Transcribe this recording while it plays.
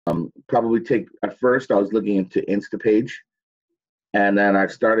Probably take, at first I was looking into Instapage, and then I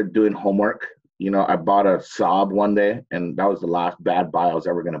started doing homework. I bought a Saab one day, and that was the last bad buy I was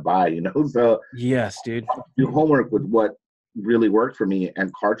ever going to buy. So Yes, dude. do homework with what really worked for me,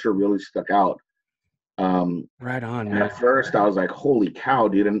 and Karcher really stuck out. Right on, And man. at first I was like, holy cow,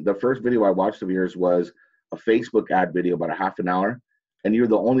 dude. And the first video I watched of yours was a Facebook ad video, about a half an hour. And you're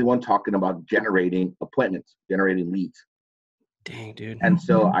the only one talking about generating appointments, generating leads. Dang, dude. And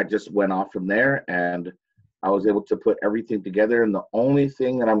so I just went off from there, and I was able to put everything together. And the only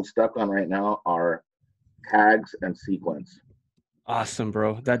thing that I'm stuck on right now are tags and sequence. Awesome,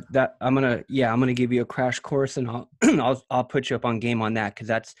 bro. That I'm gonna give you a crash course, and I'll I'll put you up on game on that, because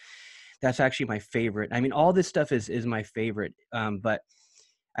that's actually my favorite. I mean, all this stuff is my favorite. But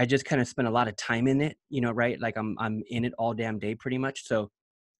I just kind of spend a lot of time in it, right? Like I'm in it all damn day pretty much. So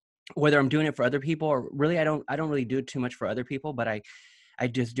whether I'm doing it for other people, or really I don't really do it too much for other people, but I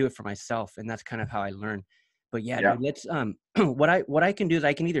just do it for myself, and that's kind of how I learn. But yeah, Yeah. dude, let's what I can do is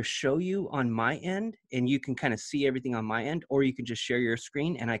I can either show you on my end and you can kind of see everything on my end, or you can just share your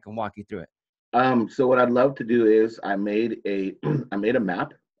screen and I can walk you through it. So what I'd love to do is I made a I made a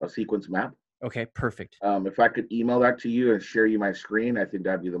map, a sequence map. Okay, perfect. If I could email that to you and share you my screen, I think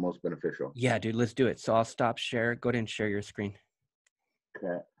that'd be the most beneficial. Yeah, dude, let's do it. So I'll stop share. Go ahead and share your screen.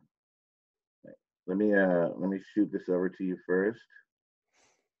 Okay. Let me shoot this over to you first.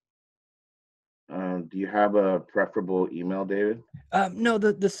 Do you have a preferable email, David? No,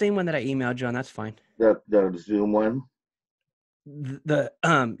 the same one that I emailed you on. That's fine. The Zoom one. Where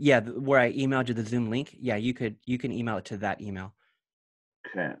I emailed you the Zoom link. Yeah, you can email it to that email.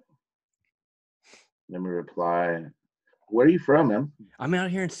 Okay. Let me reply. Where are you from, man? I'm out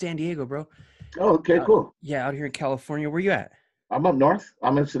here in San Diego, bro. Oh, okay, cool. Yeah, out here in California. Where you at? I'm up north.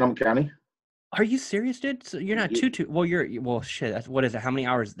 I'm in Sonoma County. Are you serious, dude? So you're not too well, shit. What is it? How many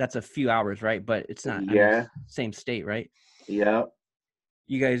hours? That's a few hours, right? But it's not, I mean, Yeah, same state, right? yeah.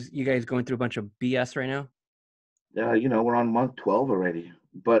 You guys going through a bunch of BS right now? We're on month 12 already.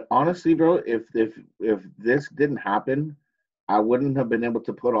 But honestly, bro, if this didn't happen, I wouldn't have been able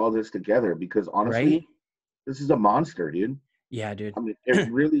to put all this together, because Right? honestly, this is a monster, dude. Yeah, dude. I mean,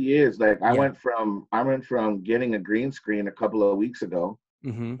 it really is. Like I Yeah. went from getting a green screen a couple of weeks ago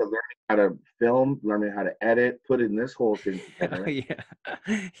Mm-hmm. to learning how to film, learning how to edit, putting this whole thing Oh, together. yeah.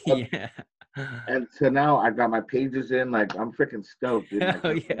 Up- Yeah. And so now I got my pages in. Like I'm freaking stoked, dude. Like Hell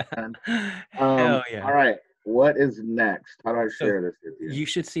everything's yeah. done. Hell yeah. All right. What is next? How do I So share this with you? you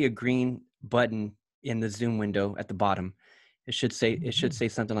should see a green button in the Zoom window at the bottom. It should say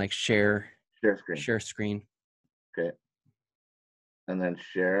something like Share screen. share screen. Okay. And then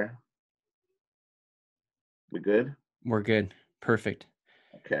share. We good? We're good. Perfect.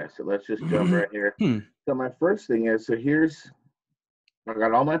 Okay. So let's just jump right here. Hmm. So my first thing is, I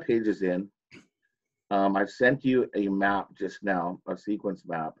got all my pages in. I sent you a map just now, a sequence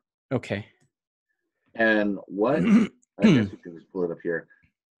map. Okay. And what, I guess we can just pull it up here.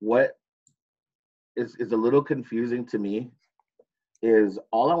 What is a little confusing to me is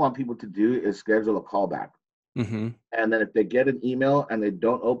all I want people to do is schedule a callback. Mm-hmm. And then if they get an email and they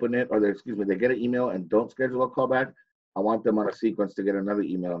don't open it, or they get an email and don't schedule a callback, I want them on a sequence to get another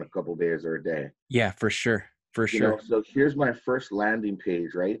email in a couple days or a day. Yeah, for sure. For sure. So here's my first landing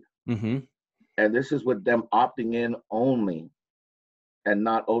page, right? Mm-hmm. And this is with them opting in only, and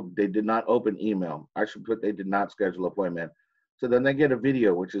they did not open email. I should put they did not schedule appointment. So then they get a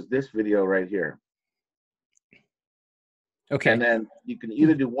video, which is this video right here. Okay. And then you can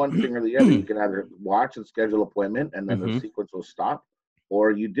either do one thing or the other. You can either watch and schedule appointment, and then the sequence will stop,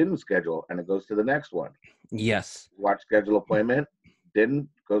 or you didn't schedule and it goes to the next one. Yes. Watch, schedule appointment, didn't,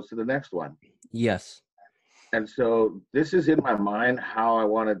 goes to the next one. Yes. And so this is in my mind how I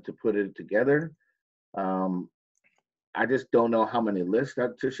wanted to put it together. I just don't know how many lists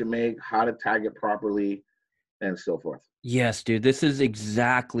that should make, how to tag it properly, and so forth. Yes, dude. This is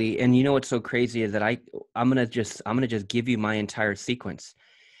exactly, and you know what's so crazy is that I'm gonna just give you my entire sequence,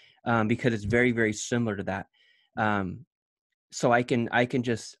 because it's very, very similar to that. So I can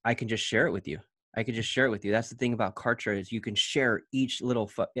just share it with you. I can just share it with you. That's the thing about Kartra is you can share each little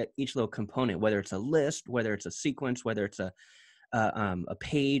component, whether it's a list, whether it's a sequence, whether it's a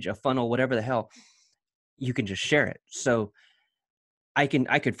page, a funnel, whatever the hell, you can just share it. So I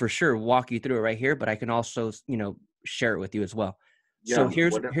could for sure walk you through it right here, but I can also, share it with you as well. So Yeah.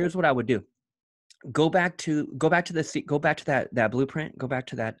 here's what I would do. Go back to that blueprint, go back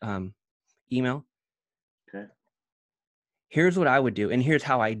to that email. Okay. Here's what I would do, and here's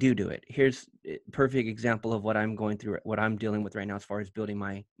how I do it. Here's a perfect example of what I'm going through, what I'm dealing with right now as far as building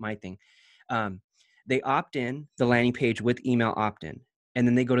my thing. They opt in the landing page with email opt-in. and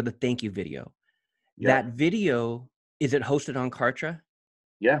then they go to the thank you video. Yep. That video, is it hosted on Kartra?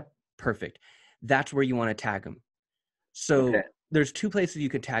 Yeah. Perfect. That's where you want to tag them. Okay. So there's two places you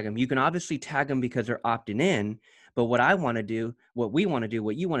can tag them. You can obviously tag them because they're opting in, but what I want to do, what we want to do,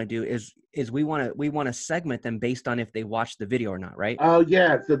 what you want to do is we want to segment them based on if they watch the video or not, right? Oh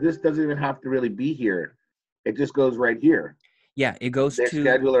yeah. So this doesn't even have to really be here. It just goes right here. Yeah, it goes They to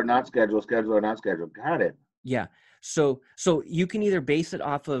schedule or not schedule, schedule or not schedule. Got it. yeah. So you can either base it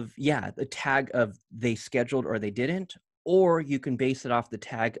off of the tag of they scheduled or they didn't, or you can base it off the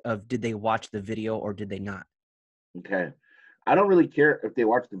tag of did they watch the video or did they not. Okay. I don't really care if they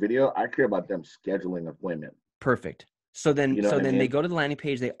watch the video. I care about them scheduling appointment. Perfect. So then You know what I they mean? go to the landing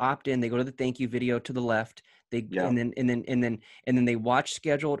page, they opt in, they go to the thank you video to the left, they Yeah. and then they watch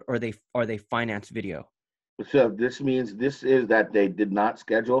scheduled or they finance video. So this means this is that they did not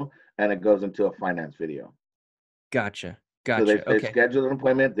schedule and it goes into a finance video. Gotcha. So they Okay. scheduled an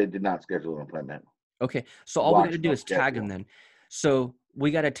appointment, they did not schedule an appointment. Okay. So all we got Watch, to do no is tag them schedule. then. So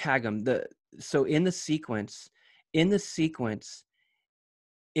we got to tag them. So in the sequence,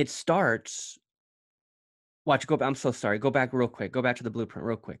 it starts. Watch, go back. I'm so sorry. Go back real quick. Go back to the blueprint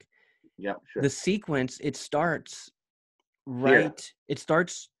real quick. Yeah, The sure. sequence, it starts Here. right. It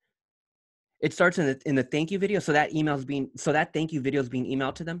starts in the thank you video. So that thank you video is being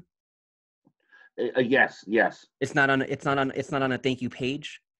emailed to them. Yes, yes. It's not on a thank you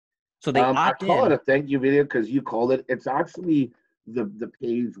page. So they I opt call it in. a thank you video because you called it. It's actually the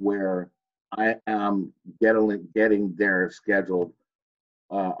page where I am getting their scheduled.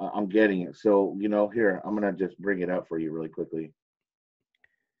 I'm getting it. So here I'm gonna just bring it up for you really quickly.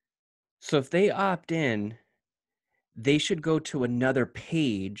 So if they opt in, they should go to another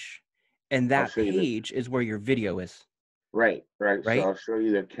page, and I'll that show you the page is where your video is, right, right. So right? I'll show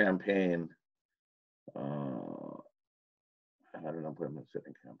you the campaign. Uh, I don't know, appointment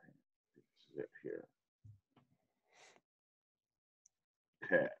setting campaign. This is it here.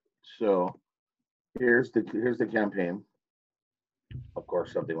 Okay, so here's the campaign. Of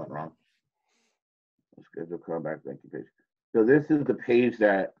course, something went wrong. Schedule callback, thank you page. So this is the page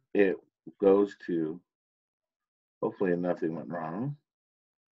that it goes to. Hopefully nothing went wrong.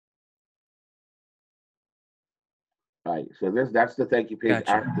 All right, so that's the thank you page Gotcha.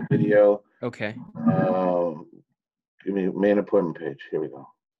 after the video. Okay. Give me main appointment page. Here we go.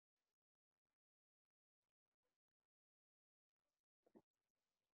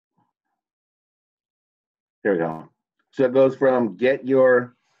 Here we go. So it goes from get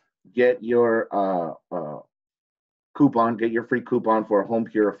your coupon, get your free coupon for a home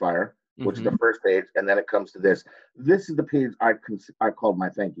purifier, which is the first page, and then it comes to this. This is the page I called my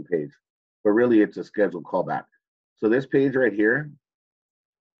thank you page, but really it's a scheduled callback. So this page right here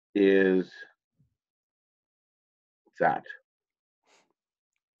is that.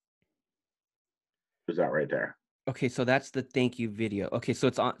 Is that right there? Okay, so that's the thank you video. Okay, so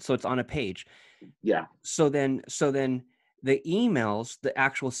it's on a page. Yeah. So then the emails, the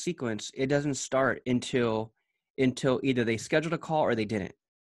actual sequence, it doesn't start until either they scheduled a call or they didn't.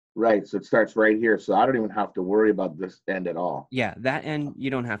 Right. So it starts right here. So I don't even have to worry about this end at all. Yeah, that end you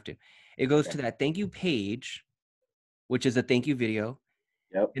don't have to. It goes to that thank you page, which is a thank you video.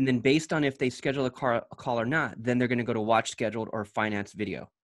 Yep. And then based on if they schedule a call or not, then they're going to go to watch scheduled or finance video.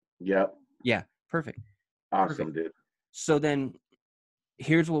 Yep. Yeah, perfect. Awesome, Perfect. dude. So then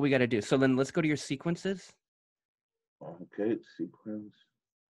here's what we got to do. So then let's go to your sequences. Okay, sequence.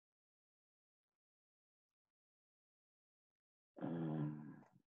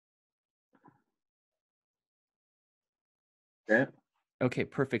 Okay. Okay,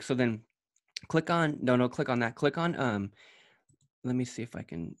 perfect. So then click on click on that. Click on let me see if I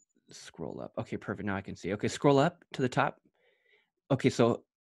can scroll up. Okay, perfect. Now I can see. Okay, scroll up to the top. Okay, so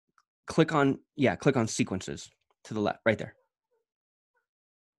click on sequences to the left right there.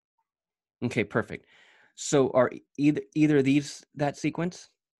 Okay, perfect. So are either of these that sequence?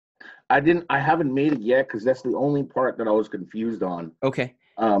 I haven't made it yet because that's the only part that I was confused on. Okay.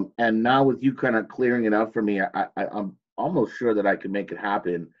 And now with you kind of clearing it up for me, I'm almost sure that I can make it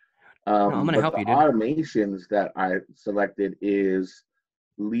happen. No, I'm gonna But help the you, dude. automations that I selected is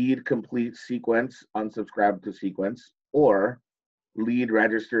lead complete sequence, unsubscribe to sequence, or lead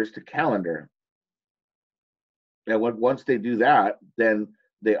registers to calendar. And once they do that, then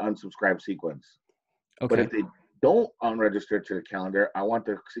they unsubscribe sequence. But Okay. if they don't unregister to the calendar, I want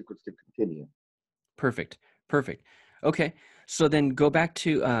the sequence to continue. Perfect. Perfect. Okay. So then go back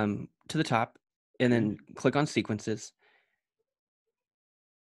to the top and Okay. then click on sequences.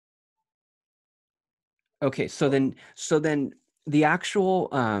 Okay, so then the actual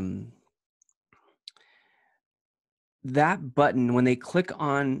that button, when they go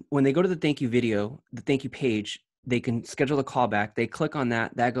to the thank you video, the thank you page, they can schedule a callback. They click on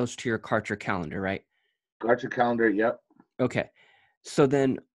that. That goes to your Kartra calendar, right? Got your calendar. Yep. Okay. So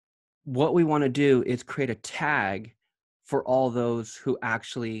then what we want to do is create a tag for all those who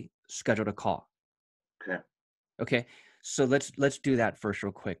actually scheduled a call. Okay. Okay. So let's do that first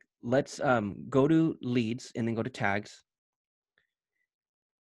real quick. Let's go to leads and then go to tags.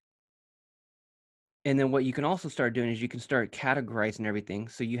 And then what you can also start doing is you can start categorizing everything.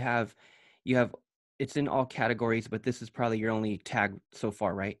 So you have it's in all categories, but this is probably your only tag so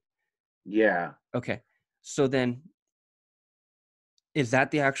far, right? Yeah. Okay. So then is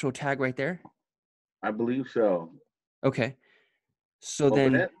that the actual tag right there? I believe so. Okay. So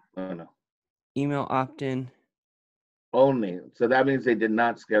Open then it. Oh no. email opt-in. Only. So that means they did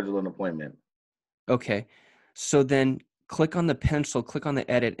not schedule an appointment. Okay. So then click on the pencil, click on the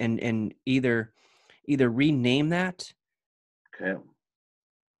edit and either rename that Okay.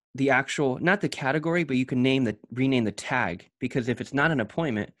 the actual, not the category, but you can rename the tag, because if it's not an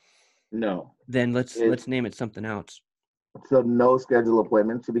appointment, No. then let's It, name it something else. so no schedule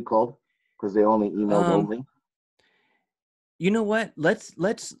appointment to be called because they only emails Um, only. you know what? Let's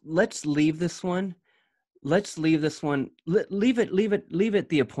leave this one. Let's leave this one. Leave it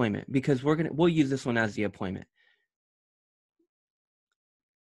the appointment, because we'll use this one as the appointment.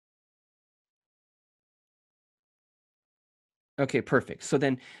 Okay, perfect. So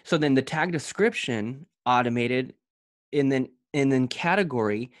then the tag description automated, and then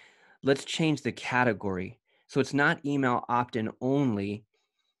category, let's change the category. So it's not email opt-in only.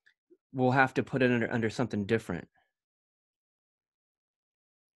 We'll have to put it under something different.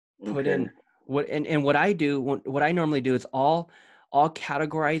 Put Okay. in what I normally do is I'll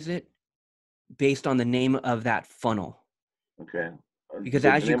categorize it based on the name of that funnel. Okay. Because So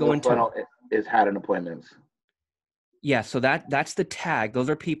the as you name go of the into, funnel is had an appointments. yeah, so that's the tag. Those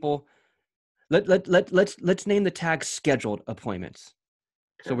are people. Let's name the tag scheduled appointments.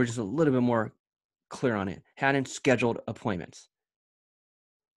 So Okay. we're just a little bit more clear on it. Had in scheduled appointments.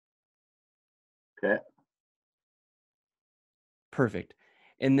 Okay. Perfect.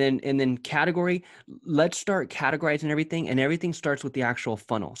 And then category, let's start categorizing everything, and everything starts with the actual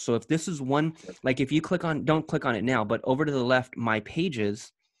funnel. So if this is one, like if you don't click on it now, but over to the left, my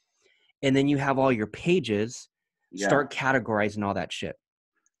pages, and then you have all your pages, Yeah. start categorizing all that shit.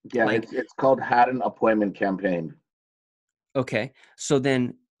 Yeah. Like, It's called had an appointment campaign. okay, so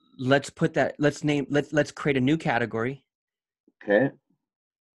then let's create a new category. Okay.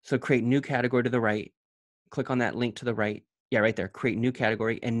 So create new category to the right, click on that link to the right. Yeah, right there, create new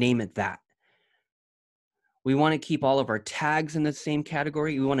category and name it that. We want to keep all of our tags in the same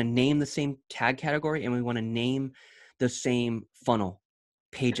category. We want to name the same tag category, and we want to name the same funnel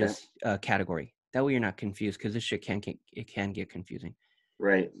Okay. pages category. That way you're not confused, because this shit can get confusing.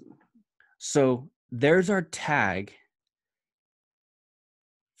 Right. So there's our tag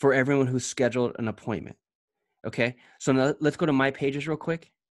for everyone who's scheduled an appointment. Okay. So now let's go to my pages real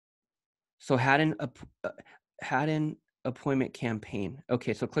quick. So had an appointment campaign.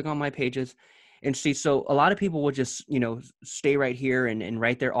 Okay. So click on my pages and see. So a lot of people will just, stay right here and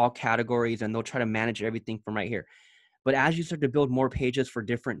write there all categories, and they'll try to manage everything from right here. But as you start to build more pages for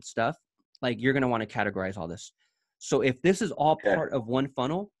different stuff, like, you're going to want to categorize all this. So if this is all Okay. part of one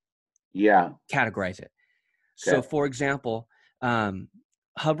funnel, Yeah. categorize it. So Okay. for example,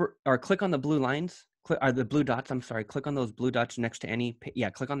 hover or click on the blue lines, the blue dots. I'm sorry. Click on those blue dots next to any.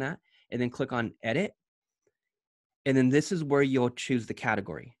 Yeah, click on that, and then click on edit. And then this is where you'll choose the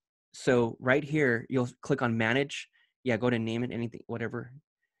category. So right here, you'll click on manage. Yeah, go to name it, anything, whatever.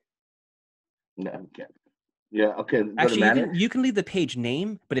 Yeah. Okay. Yeah. Okay. Go to Actually, manage. you can leave the page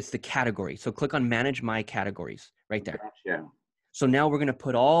name, but it's the category. So click on manage my categories right there. Gotcha. So now we're going to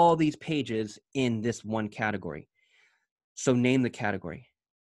put all these pages in this one category. So name the category.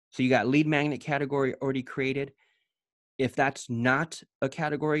 So you got lead magnet category already created. If that's not a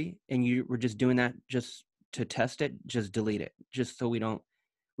category and you were just doing that just to test it, just delete it, just so we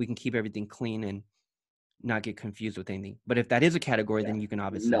can keep everything clean and not get confused with anything. But if that is a category, Yeah. then you can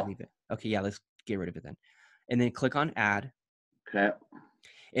obviously No. leave it. Okay, yeah, let's get rid of it then. And then click on add. Okay.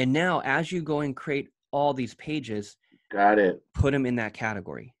 And now as you go and create all these pages, Got it. put them in that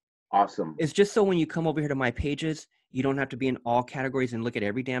category. Awesome. It's just so when you come over here to my pages, you don't have to be in all categories and look at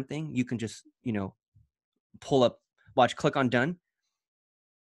every damn thing. You can just, pull up, click on done.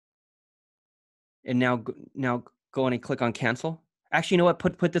 And now go on and click on cancel. Actually, you know what?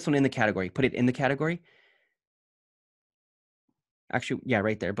 Put this one in the category. Put it in the category. Actually, yeah,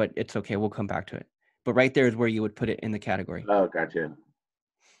 right there, but it's okay. We'll come back to it. But right there is where you would put it in the category. Oh, gotcha.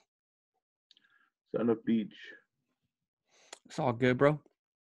 Son of Beach. It's all good, bro.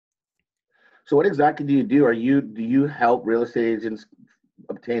 So what exactly do you do? Do you help real estate agents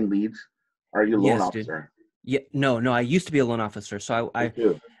obtain leads? Are you a loan Yes, dude. officer? Yeah, no. I used to be a loan officer, so Me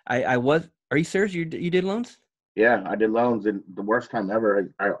too. I was. Are you serious? You did loans? Yeah, I did loans, and the worst time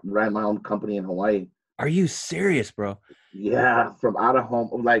ever. I ran my own company in Hawaii. Are you serious, bro? Yeah, from out of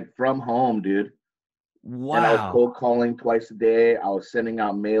home, like from home, dude. And I was Wow, cold calling twice a day. I was sending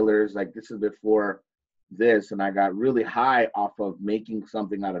out mailers. Like this is before this, and I got really high off of making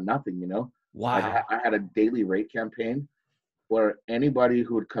something out of nothing. Like wow, I had a daily rate campaign where anybody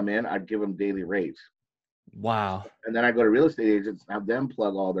who would come in, I'd give them daily rates. wow. And then I go to real estate agents and have them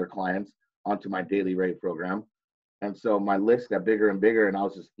plug all their clients onto my daily rate program. And so my list got bigger and bigger, and I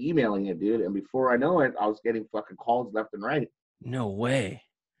was just emailing it, dude. And before I know it, I was getting fucking calls left and right. No way.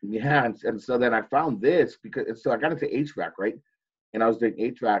 Yeah, and so then I found this because so I got into HVAC, right? And I was doing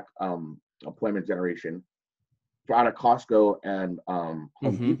HVAC appointment generation for out of Costco and Home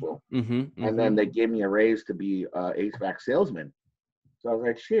Mm-hmm. Depot. Mm-hmm. And Mm-hmm. then they gave me a raise to be a HVAC salesman. So I was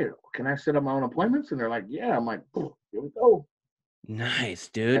like, shit, can I set up my own appointments? And they're like, yeah. I'm like, here we go. Nice,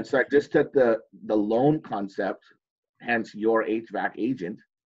 And dude. so I just took the loan concept, hence your HVAC agent,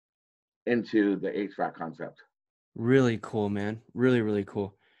 into the HVAC concept. Really cool, man. Really, really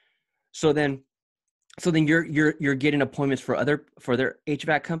cool. So then, you're getting appointments for their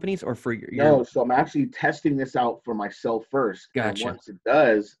HVAC companies or for your No, so I'm actually testing this out for myself first, and gotcha. once it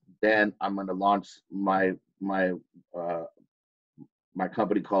does, then I'm going to launch my uh, my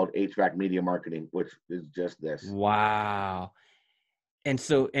company called HVAC Media Marketing, which is just this. Wow. And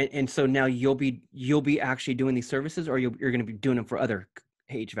so now you'll be actually doing these services, or you're going to be doing them for other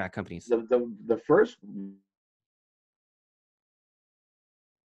HVAC companies. The first.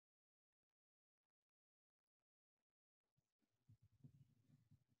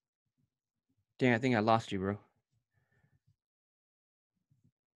 Dang, I think I lost you, bro.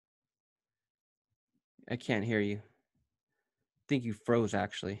 I can't hear you. I think you froze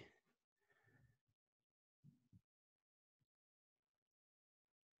actually.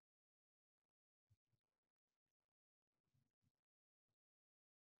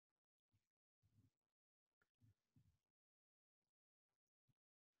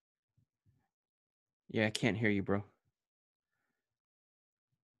 Yeah, I can't hear you, bro.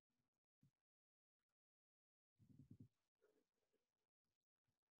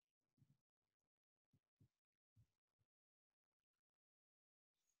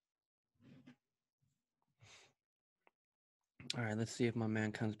 All right, let's see if my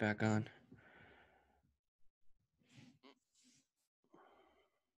man comes back on.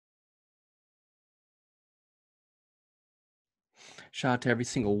 Shout out to every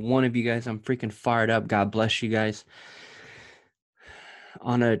single one of you guys. I'm freaking fired up. God bless you guys.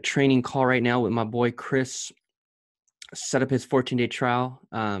 On a training call right now with my boy Chris. Set up his 14-day trial.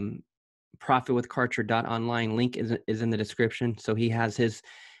 Profitwithkarcher.online link is in the description. So he has his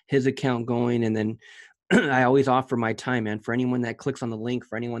account going, and then I always offer my time, man. For anyone that clicks on the link,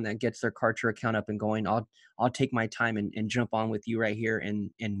 for anyone that gets their Karcher account up and going, I'll take my time and jump on with you right here,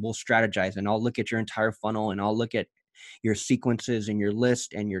 and we'll strategize, and I'll look at your entire funnel, and I'll look at your sequences and your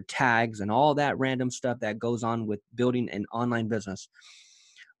list and your tags and all that random stuff that goes on with building an online business.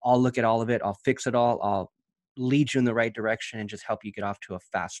 I'll look at all of it. I'll fix it all. I'll lead you in the right direction and just help you get off to a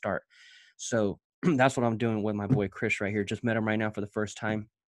fast start. So that's what I'm doing with my boy Chris right here. Just met him right now for the first time,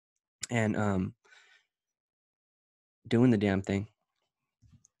 and doing the damn thing.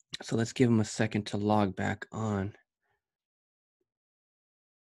 So let's give him a second to log back on.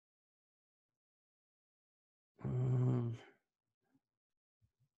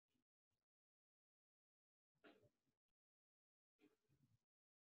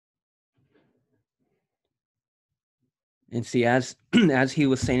 And see, as as he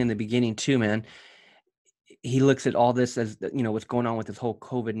was saying in the beginning too, man, he looks at all this as, what's going on with this whole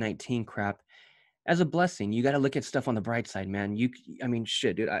COVID-19 crap as a blessing. You got to look at stuff on the bright side, man. I mean,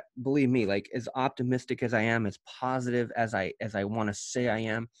 shit, dude. Believe me, like as optimistic as I am, as positive as I want to say I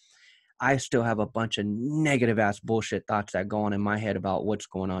am, I still have a bunch of negative ass bullshit thoughts that go on in my head about what's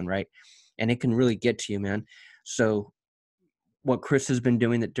going on, right? And it can really get to you, man. So what Chris has been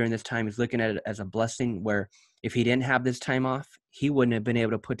doing that during this time is looking at it as a blessing, where if he didn't have this time off, he wouldn't have been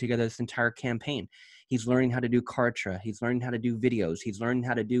able to put together this entire campaign. He's learning how to do Kartra. He's learning how to do videos. He's learning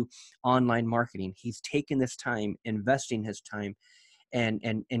how to do online marketing. He's taken this time, investing his time, and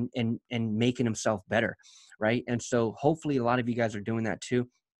making himself better, right? And so hopefully a lot of you guys are doing that too.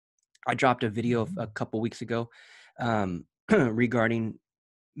 I dropped a video a couple weeks ago regarding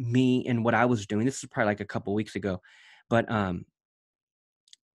me and what I was doing. This is probably like a couple weeks ago, but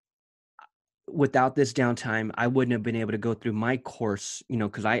without this downtime, I wouldn't have been able to go through my course, you know,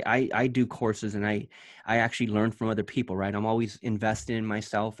 because I do courses and I actually learn from other people, right? I'm always investing in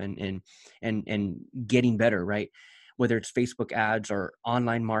myself and getting better, right? Whether it's Facebook ads or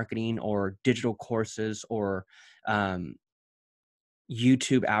online marketing or digital courses or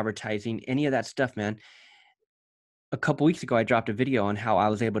YouTube advertising, any of that stuff, man. A couple weeks ago, I dropped a video on how I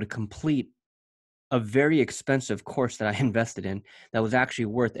was able to complete a very expensive course that I invested in that was actually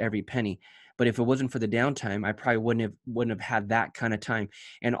worth every penny. But if it wasn't for the downtime, I probably wouldn't have had that kind of time.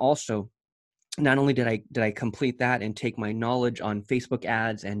 And also, not only did I complete that and take my knowledge on Facebook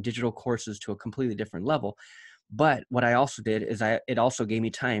ads and digital courses to a completely different level, but what I also did is it also gave me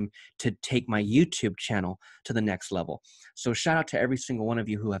time to take my YouTube channel to the next level. So shout out to every single one of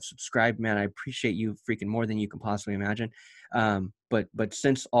you who have subscribed, man. I appreciate you freaking more than you can possibly imagine. But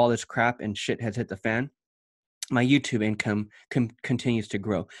since all this crap and shit has hit the fan, my YouTube income continues to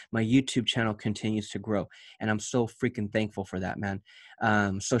grow. My YouTube channel continues to grow. And I'm so freaking thankful for that, man.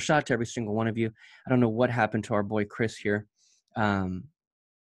 So shout out to every single one of you. I don't know what happened to our boy Chris here.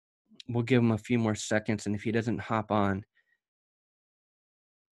 We'll give him a few more seconds. And if he doesn't hop on,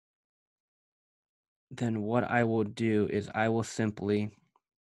 then what I will do is I will simply,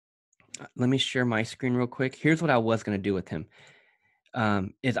 let me share my screen real quick. Here's what I was going to do with him.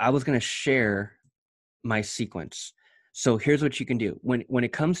 Is I was going to share my sequence. So here's what you can do. When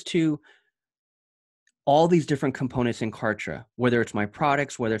it comes to all these different components in Kartra, whether it's my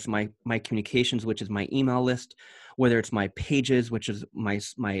products, whether it's my communications, which is my email list, whether it's my pages, which is my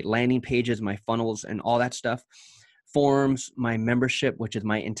landing pages, my funnels and all that stuff, forms, my membership, which is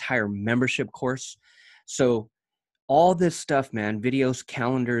my entire membership course. So all this stuff, man, videos,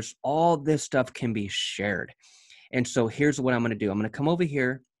 calendars, all this stuff can be shared. And so here's what I'm going to do. I'm going to come over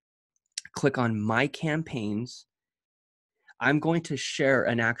here, click on my campaigns. I'm going to share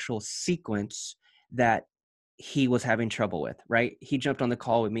an actual sequence that he was having trouble with, right? He jumped on the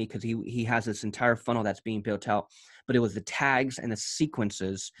call with me because he has this entire funnel that's being built out, but it was the tags and the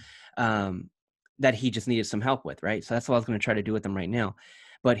sequences that he just needed some help with, right? So that's what I was going to try to do with him right now.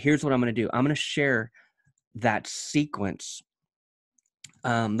 But here's what I'm going to do. I'm going to share that sequence.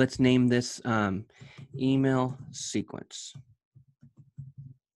 Let's name this email sequence.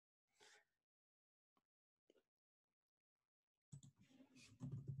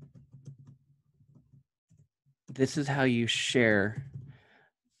 This is how you share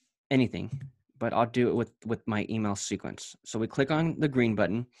anything, but I'll do it with my email sequence. So we click on the green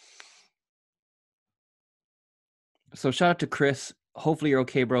button. So shout out to Chris. Hopefully you're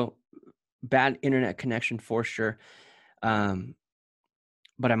okay, bro. Bad internet connection for sure. But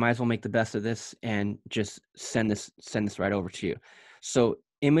I might as well make the best of this and just send this right over to you. So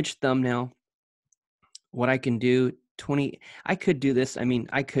image thumbnail, what I can do, 20, I could do this. I mean,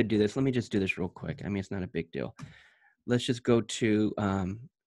 I could do this. Let me just do this real quick. I mean, it's not a big deal. Let's just go to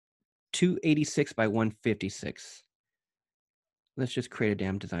 286 by 156. Let's just create a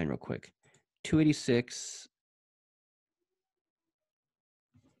damn design real quick. 286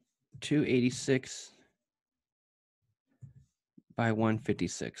 by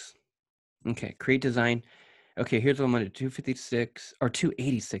 156. Okay, create design. Okay, here's what I'm going to do. 256 or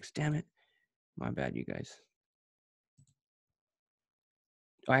 286. Damn it. My bad, you guys.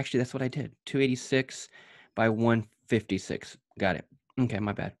 Oh, actually, that's what I did. 286 by 156. Got it. Okay,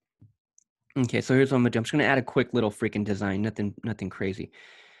 my bad. Okay, so here's what I'm going to do. I'm just going to add a quick little freaking design. Nothing crazy.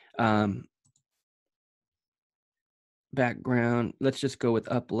 Background. Let's just go with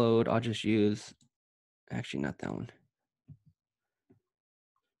upload. I'll just use, actually, not that one.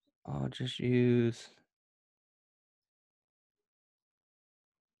 I'll just use,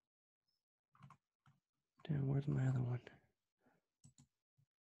 damn, where's my other one?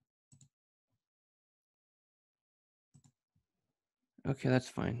 Okay, that's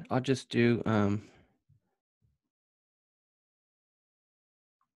fine. I'll just do,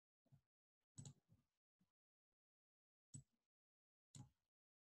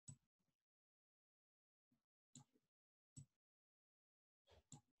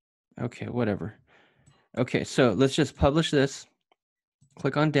 okay, whatever. Okay, so let's just publish this.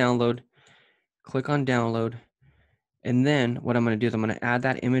 Click on download. Click on download. And then what I'm going to do is I'm going to add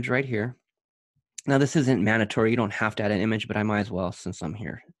that image right here. Now, this isn't mandatory. You don't have to add an image, but I might as well since I'm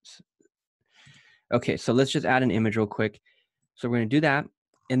here. Okay, so let's just add an image real quick. So we're going to do that.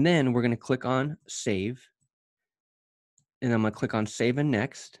 And then we're going to click on save. And I'm going to click on save and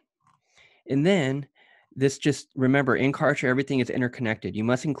next. And then this just, remember, in Kartra, everything is interconnected. You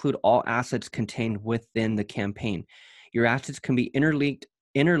must include all assets contained within the campaign. Your assets can be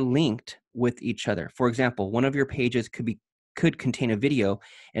interlinked with each other. For example, one of your pages could be could contain a video,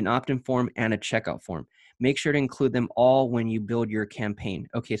 an opt-in form, and a checkout form. Make sure to include them all when you build your campaign.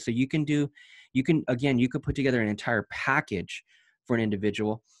 Okay, so you can put together an entire package for an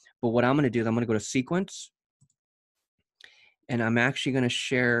individual. But what I'm going to do is I'm going to go to sequence, and I'm actually going to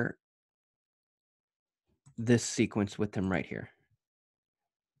share this sequence with them right here.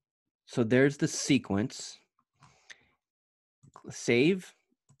 So there's the sequence. Save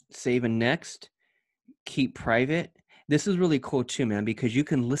and next, keep private. This is really cool too, man, because you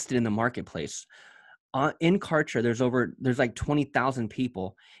can list it in the marketplace. In Kartra, there's like 20,000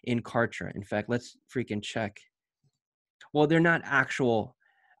 people in Kartra. In fact, let's freaking check. Well, they're not actual.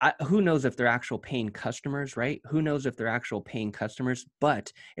 Who knows if they're actual paying customers, right? Who knows if they're actual paying customers?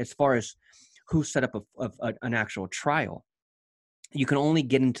 But as far as who set up an actual trial, you can only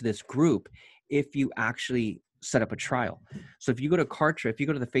get into this group if you actually set up a trial. So if you go to Kartra, if you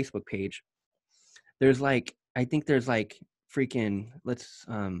go to the Facebook page, there's like, I think there's like freaking,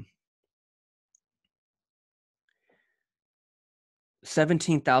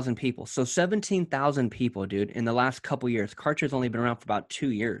 17,000 people. So 17,000 people, dude, in the last couple years. Kartra's only been around for about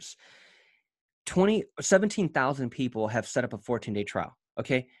 2 years. 17,000 people have set up a 14-day trial.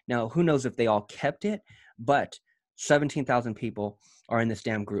 Okay. Now, who knows if they all kept it, but 17,000 people are in this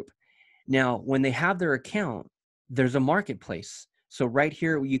damn group. Now, when they have their account, there's a marketplace. So right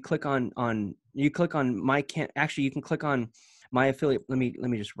here, you click on you can click on my affiliate. Let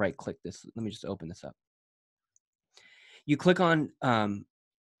me just right click this. Let me just open this up. You click on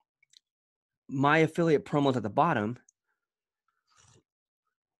my affiliate promos at the bottom,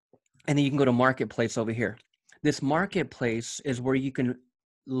 and then you can go to marketplace over here. This marketplace is where you can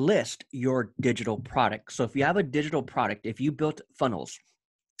list your digital product. So if you have a digital product, if you built funnels,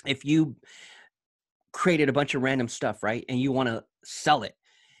 if you created a bunch of random stuff, right, and you want to sell it,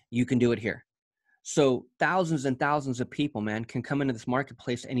 you can do it here. So thousands and thousands of people, man, can come into this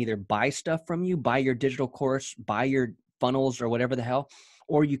marketplace and either buy stuff from you, buy your digital course, buy your funnels or whatever the hell,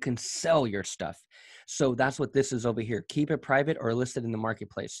 or you can sell your stuff. So that's what this is over here. Keep it private or listed in the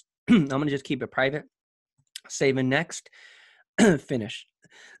marketplace. I'm going to just keep it private, save and next, finish.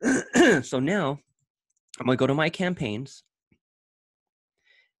 So now I'm going to go to my campaigns.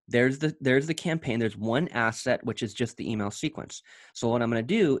 There's the campaign. There's one asset, which is just the email sequence. So what I'm going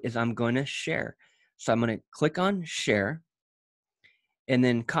to do is I'm going to share. So I'm going to click on share, and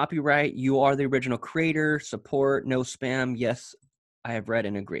then copyright. You are the original creator, support, no spam. Yes, I have read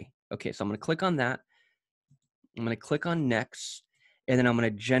and agree. Okay, so I'm going to click on that. I'm going to click on next, and then I'm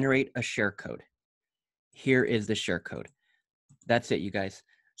going to generate a share code. Here is the share code. That's it, you guys.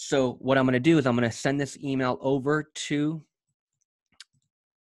 So what I'm going to do is I'm going to send this email over to,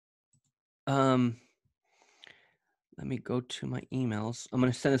 let me go to my emails. I'm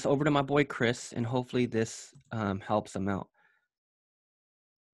going to send this over to my boy, Chris, and hopefully this helps him out.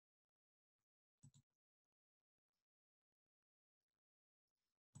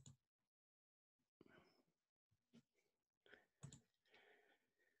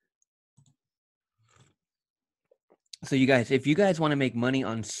 So you guys, if you guys want to make money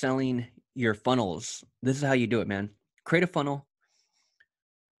on selling your funnels, this is how you do it, man. Create a funnel,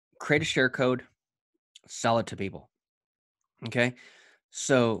 create a share code, sell it to people. Okay.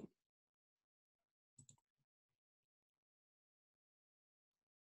 So,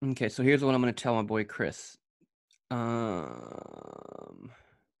 so here's what I'm going to tell my boy, Chris.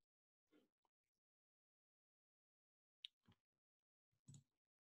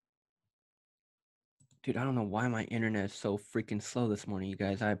 Dude, I don't know why my internet is so freaking slow this morning, you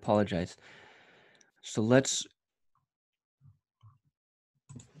guys. I apologize. So let's.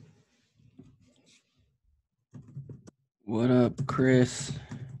 What up, Chris?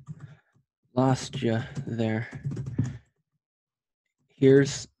 Lost you there.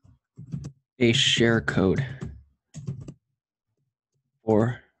 Here's a share code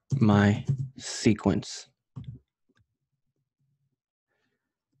for my sequence.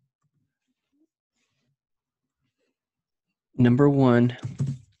 Number one,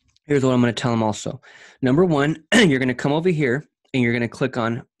 here's what I'm going to tell them also. Number one, you're going to come over here and you're going to click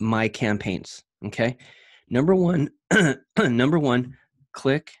on my campaigns. Okay. Number one,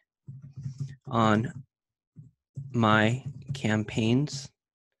 click on my campaigns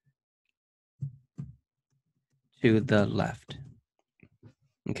to the left.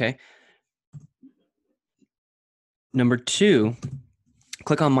 Okay. Number two,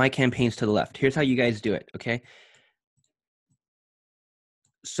 click on my campaigns to the left. Here's how you guys do it. Okay.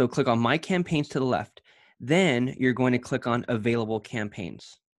 So click on my campaigns to the left. Then you're going to click on available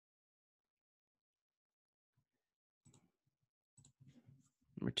campaigns.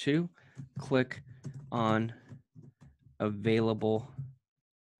 Number two, click on available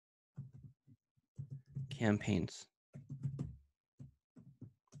campaigns.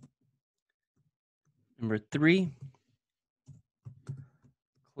 Number 3,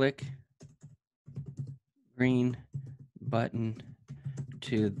 click green button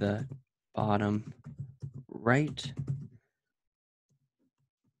to the bottom right,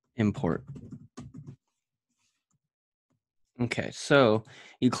 import. Okay, so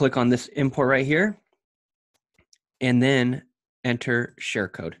you click on this import right here and then enter share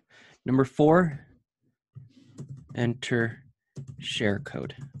code. Number 4, enter share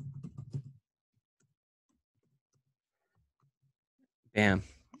code. Bam.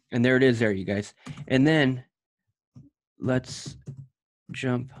 And there it is there, you guys. And then let's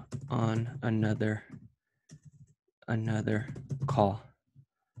jump on another call.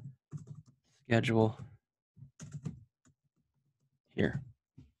 Schedule here.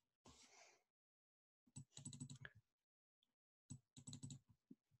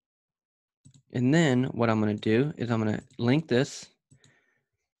 And then what I'm going to do is I'm going to link this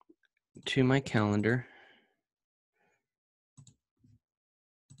to my calendar.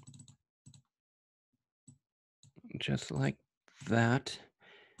 Just like that.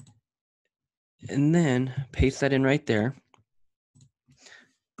 And then paste that in right there.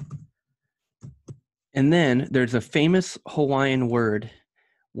 And then there's a famous Hawaiian word.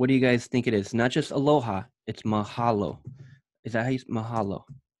 What do you guys think it is? Not just aloha, it's mahalo. Is that how you mahalo?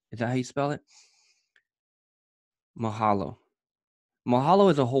 Is that how you spell it? Mahalo. Mahalo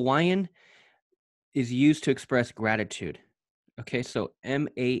is a Hawaiian, is used to express gratitude. Okay, so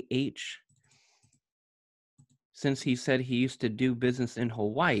M-A-H. Since he said he used to do business in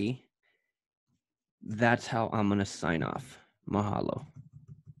Hawaii, that's how I'm going to sign off. Mahalo.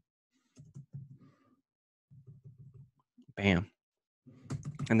 Bam.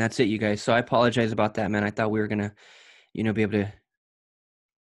 And that's it, you guys. So I apologize about that, man. I thought we were going to, be able to,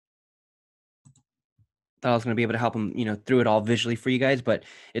 thought I was going to be able to help him, through it all visually for you guys, but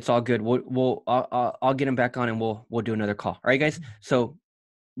it's all good. I'll get him back on and we'll do another call. All right, guys. So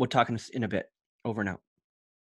we'll talk in a bit. Over and out.